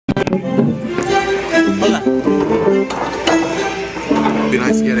Be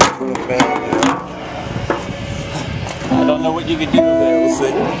nice to get it from the band, you know? I don't know what you could do there, we'll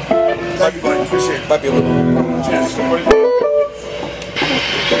see. Might be fine, appreciate it. Might be a little chance.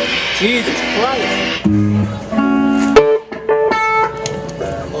 Jesus Christ!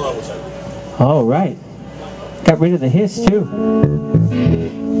 All right. Got rid of the hiss too.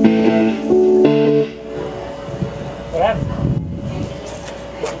 What happened?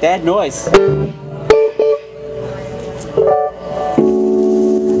 Bad noise.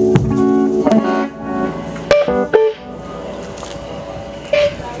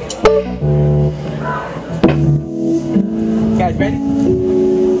 Guys, ready?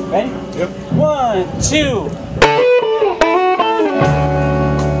 Ready? Yep. 1, 2.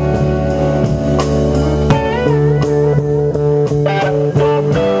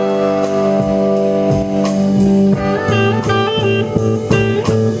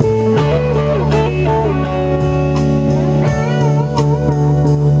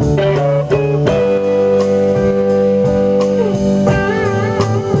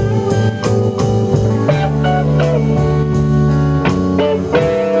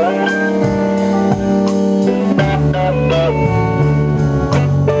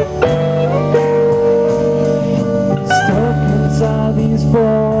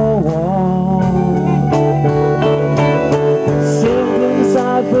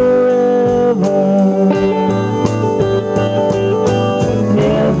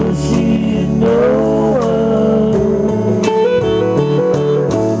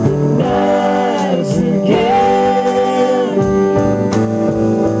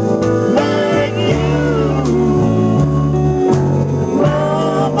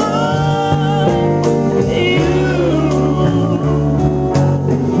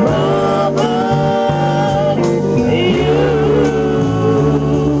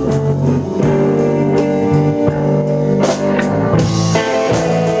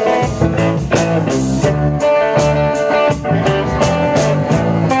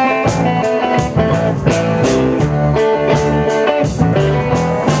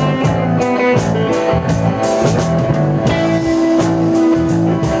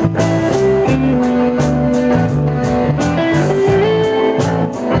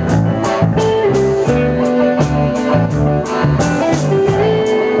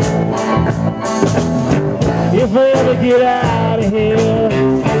 If I ever get out of here,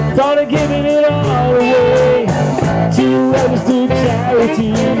 thought of giving it all away to registered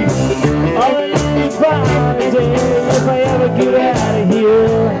charity. All I need is day. If I ever get out of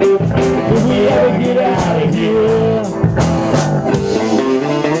here, if we ever get out of here.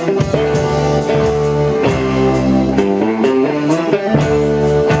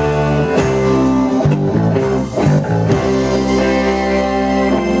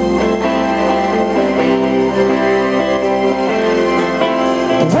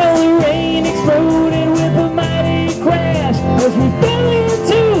 As we fell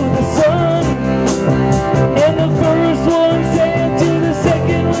into the sun, and the first one said to the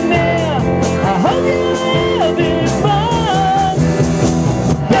second one, now I hope you're having fun.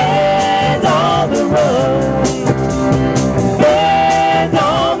 Band on the run, band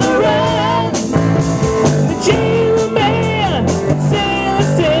on the run. The Jailer Man and Sailor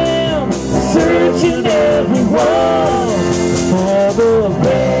Sam searching everyone for the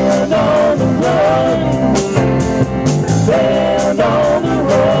band on the run. Band on the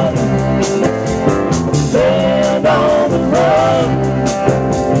run, band on the run,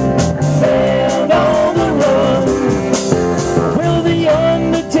 band on the run. Well, the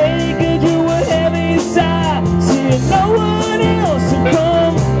Undertaker drew a heavy sigh, seeing no one else had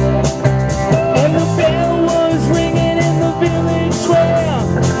come, and the bell was ringing in the village square.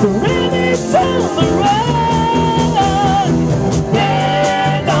 The rabbits on the run.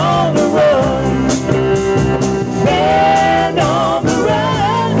 Band on the run, band on the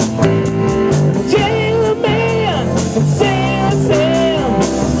run. Jailer Man and Sailor Sam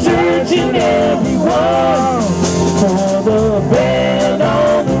searching everyone for the band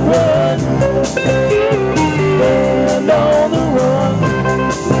on the run. Band on the run.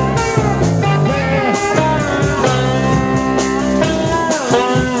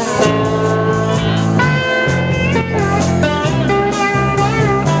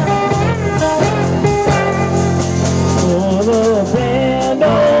 For the band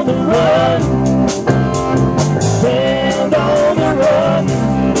on the run, band on the run,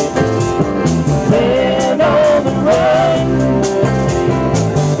 band on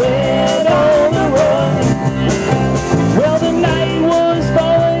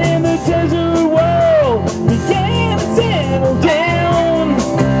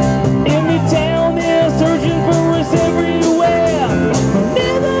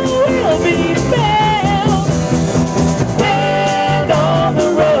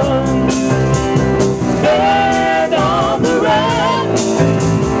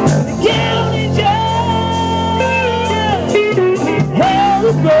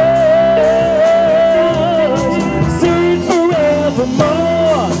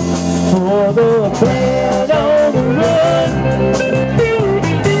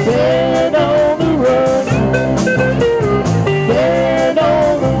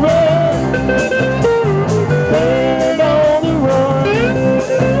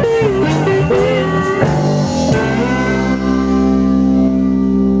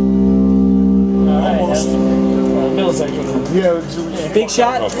Yeah. Big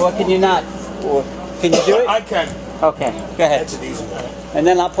shot, or can you not? Or can you do it? I can. Okay, go ahead. That's an easy one. And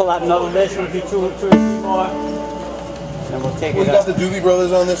then I'll pull out another list. We'll do two or three more. And we'll take We it got up. the Doobie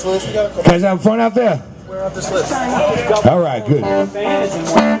Brothers on this list. We got a couple. Guys having fun out there? We're off this list. All right, good. Fans and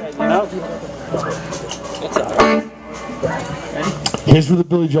one, you know? It's all right. Here's for the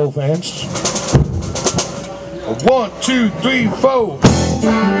Billy Joel fans. 1, 2, 3, 4.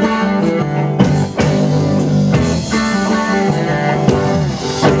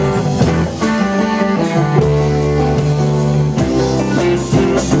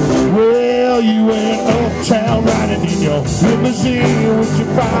 Well, you went uptown riding in your limousine with your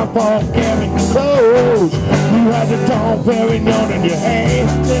 5-ball carrying clothes. You had the Tom Perignon in your hand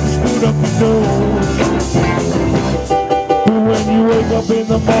and screwed up your nose. When you wake up in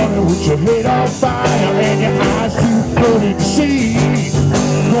the morning with your head on fire and your eyes too bloody to see,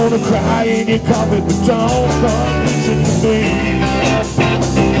 gonna cry in your coffin, but don't come listen to me.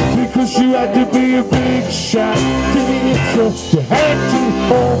 Because you had to be a big shot to answer. You had to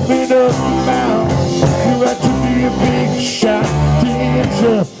open up your mouth. You had to be a big shot to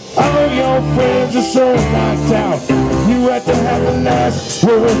answer. All your friends are so knocked out. You had to have the last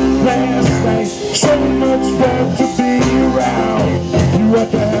word last night. So much fun to be around. You had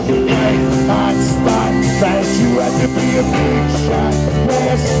to have the right hot spot night. You had to be a big shot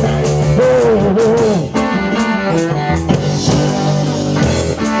last night. Oh, oh.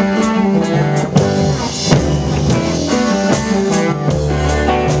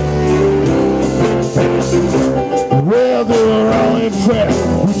 Well, they were all impressed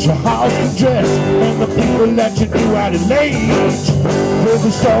with your house and dress and the people that you knew out of age. Heard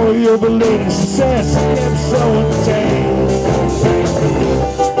the story of a lady's success kept so entertained.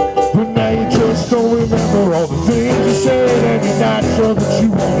 But now you just don't remember all the things you said, and you're not sure that you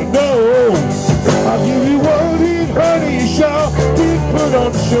want to know. I'll give you what it, honey, you sure did put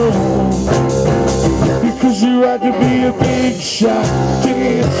on the show. Because you had to be a big shot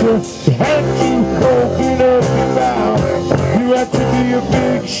dancer. You had to open up your mouth. You had to be a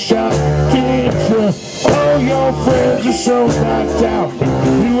big shot dancer. All your friends are so knocked out.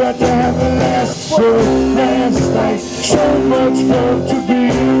 You had to have the last word last night. So much fun to be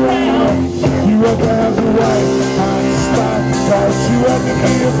around. You had to have the right hot spot right. You had to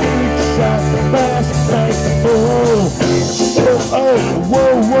be a big shot last night. Oh, oh, oh,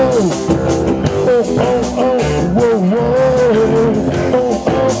 whoa, whoa. Oh, oh, oh, whoa, whoa. Oh,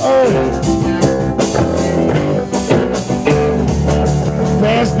 oh, oh.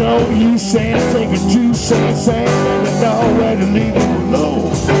 There's no use saying taking juice, saying and there's nowhere to leave you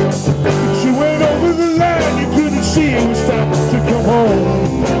alone. But you went over the line, you couldn't see it was time to come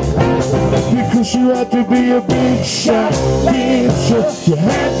home. Because you had to be a big shot dancer. You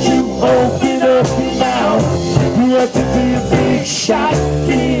had to open up your mouth. You had to be a big shot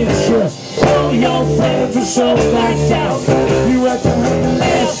dancer. All your friends are so knocked out. You had to have the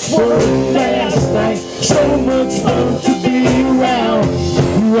last word last night. So much fun to be around.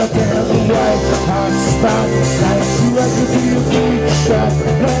 You had to have the right hot spot night. You had to be a big shot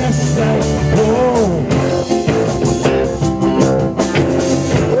last night. Whoa.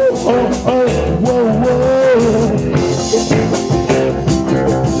 Oh, oh, whoa, whoa.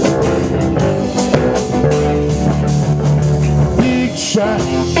 Big shot.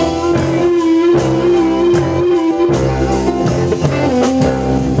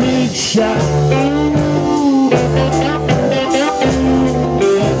 Big shot.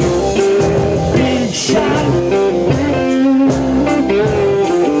 Big shot.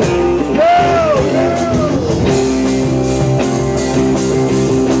 Whoa,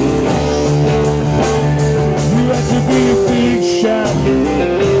 you have to be a big shot.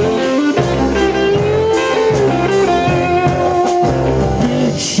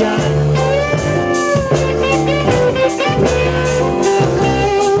 Big shot.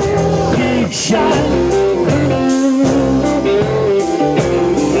 Big shot.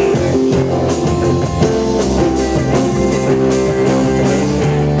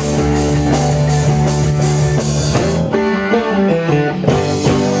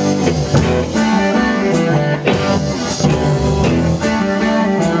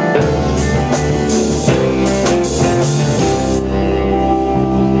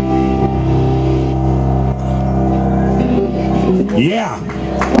 Yeah.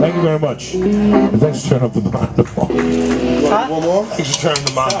 Thank you very much. And thanks for turning up the bottom. One more? Thanks for turning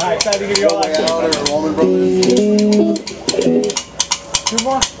the bottom. All right, try to give you all Way that. Out or Allman Brothers? Two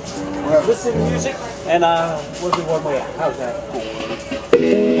more. Listen to music, and we'll do one more. How's that?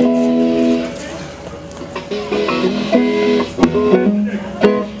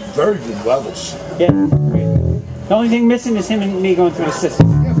 Very good levels. Yeah. The only thing missing is him and me going through the system.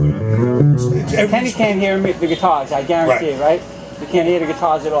 Kenny can't hear me, the guitars, I guarantee, right? You can't hear the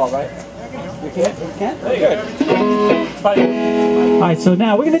guitars at all, right? You can't? You can't? Good. Alright, so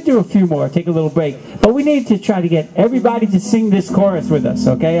now we're going to do a few more, take a little break. But we need to try to get everybody to sing this chorus with us,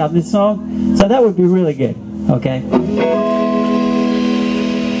 okay, on this song. So that would be really good, okay?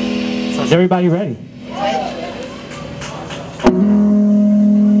 So is everybody ready?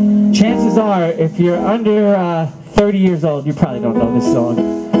 Chances are, if you're under 30 years old, you probably don't know this song.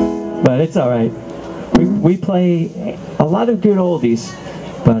 But it's alright. We play a lot of good oldies,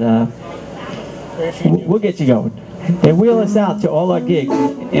 but we'll get you going. And wheel us out to all our gigs.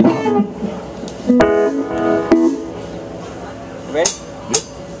 You know. Ready? Yep.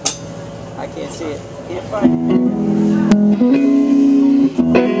 I can't see it. Can't find it.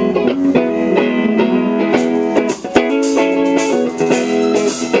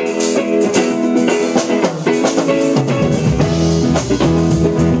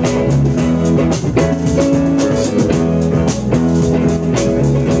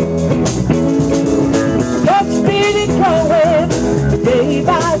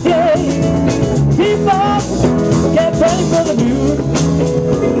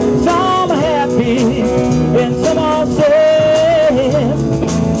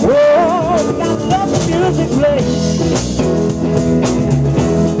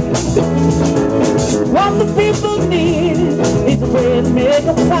 What the people need is a way to make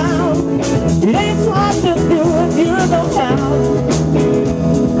them sound. It ain't so hard to do if you know how.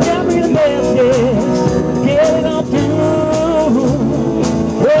 Tell me the best is get it on through.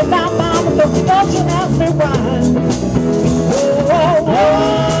 Well, now, mama, don't you ask me why? Oh, oh,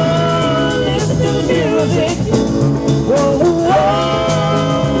 oh, listen to the music. Oh, oh,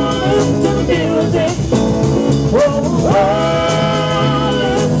 listen to the music. Oh, oh,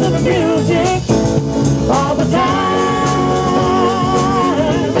 listen to the music. All the time.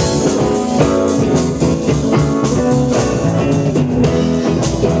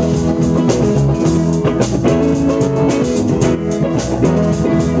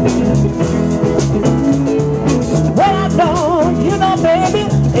 Well, I don't, you know, baby,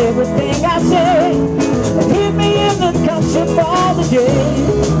 everything I say. Keep me in the country for the day.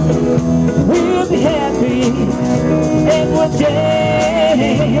 We'll be happy and we'll jam.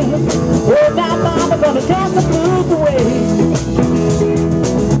 Oh, now, mama, gonna dance the blues away.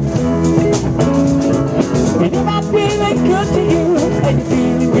 And if I'm feeling good to you, and you're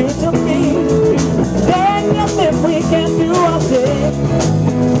feeling good to me, then nothing we can do all day.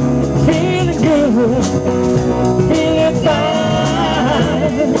 Feeling good, feeling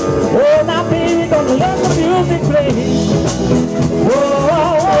fine. Oh, now, baby, gonna let the music play. Oh,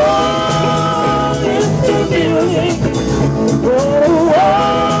 oh, oh, listen to the music. Oh, oh.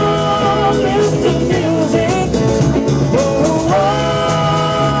 Listen to the music. Oh, oh,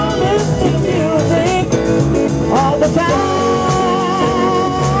 listen to the music all the time.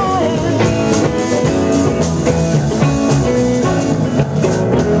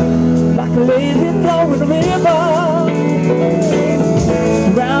 Like a lazy flowing river,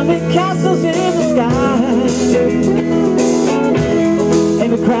 surrounding castles in the sky, and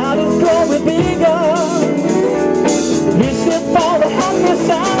the crowd is growing bigger. Listen for the happy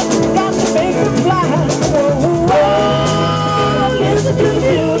sound. Make them fly. Oh, oh, listen to the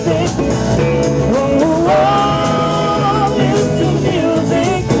music. Oh, oh, listen to the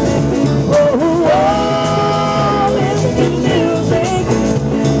music. Oh, oh, listen to the music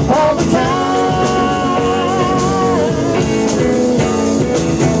all the time.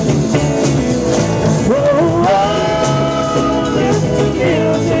 Oh, oh, listen to the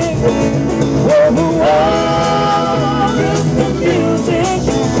music. Oh, oh, listen to the music.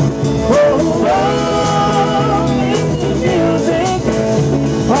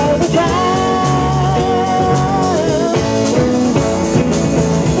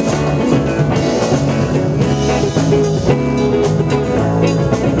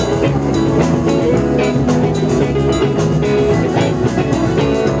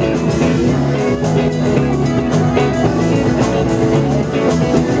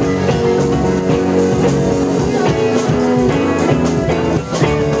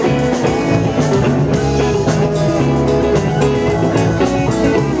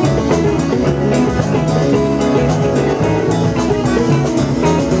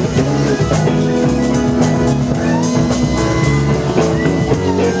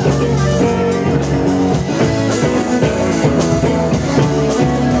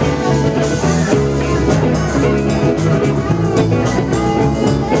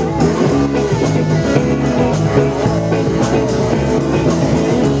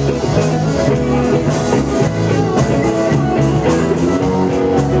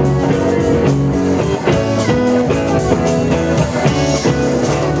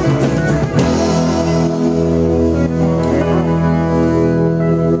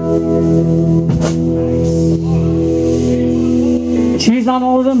 on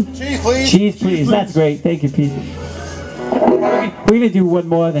all of them? Cheese, please. Cheese, please. That's great. Thank you, Pete. We're going to do one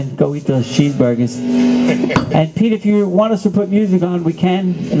more, then go eat those cheeseburgers. And Pete, if you want us to put music on, we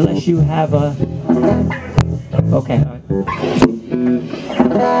can, unless you have a... Okay, all right.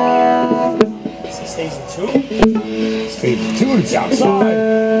 Station 2? Station 2 is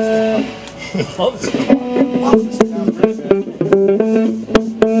outside.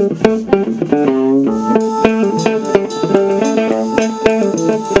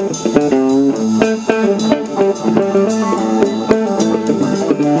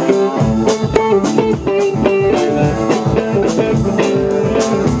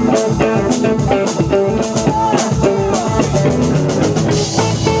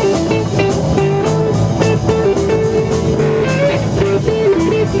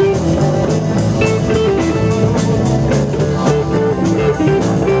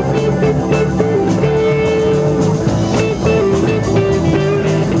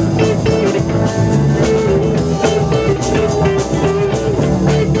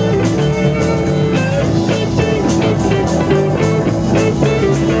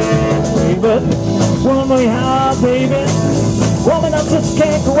 One way out, baby. Woman, I just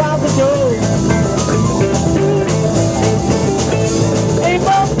can't go out the door. Hey,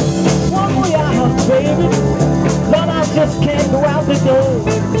 but one way out, baby. Lord, I just can't go out the door.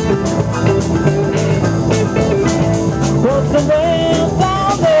 But the man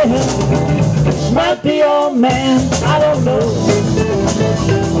down there might be your man, I don't know.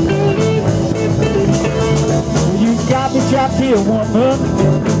 You got me trapped here, woman.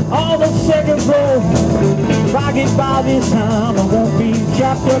 All the second row. If I get by this time, I won't be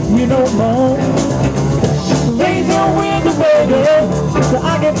trapped up here no more. Raise your window, baby, so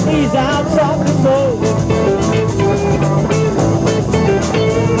I can please out soft and slow.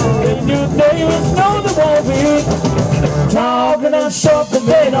 And your neighbors know the won't be talking and stuff that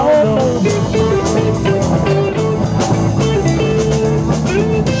they don't know.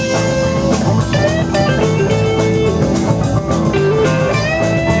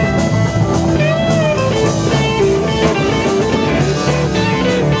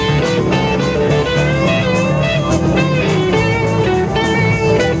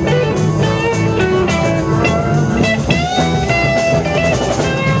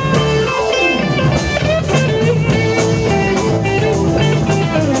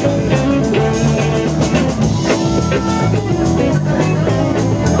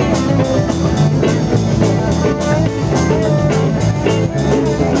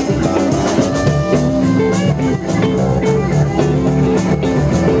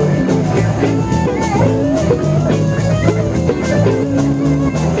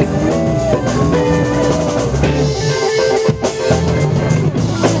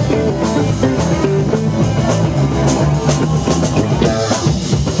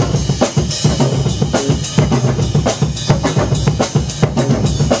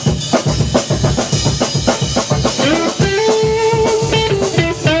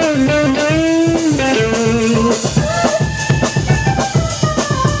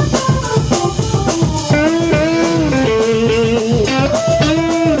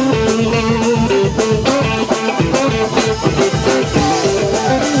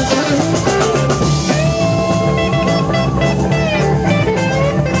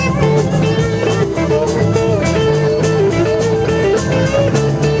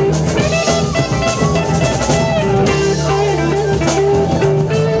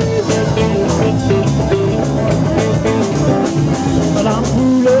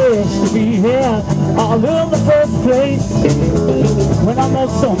 All in the first place. When I know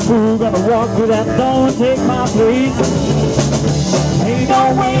some fool gonna walk through that door and take my place. Ain't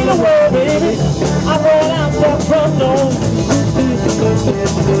no way in the world, baby, I'm going out that front door.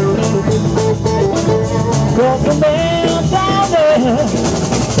 Cause the man down there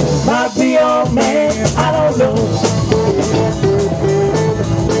might be your man, I don't know.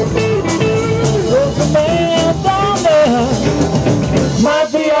 Cause the man down there might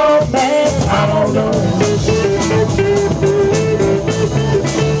be your man, I don't know.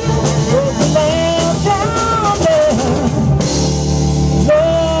 Cause the man down there,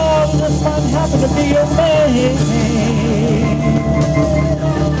 Lord, this might happen to be your man.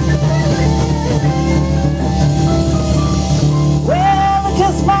 Well, it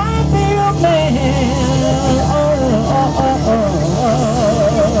just might be your man.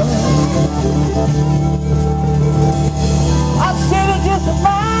 I said it just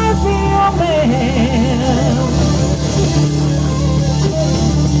might be your man.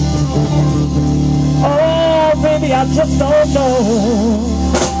 Oh, baby, I just don't know.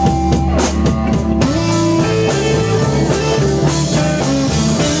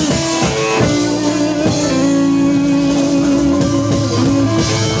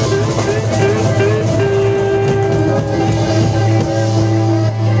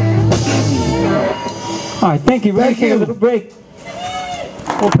 All right, thank you. We're going to Thank take a you. little break.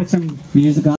 We'll put some music on.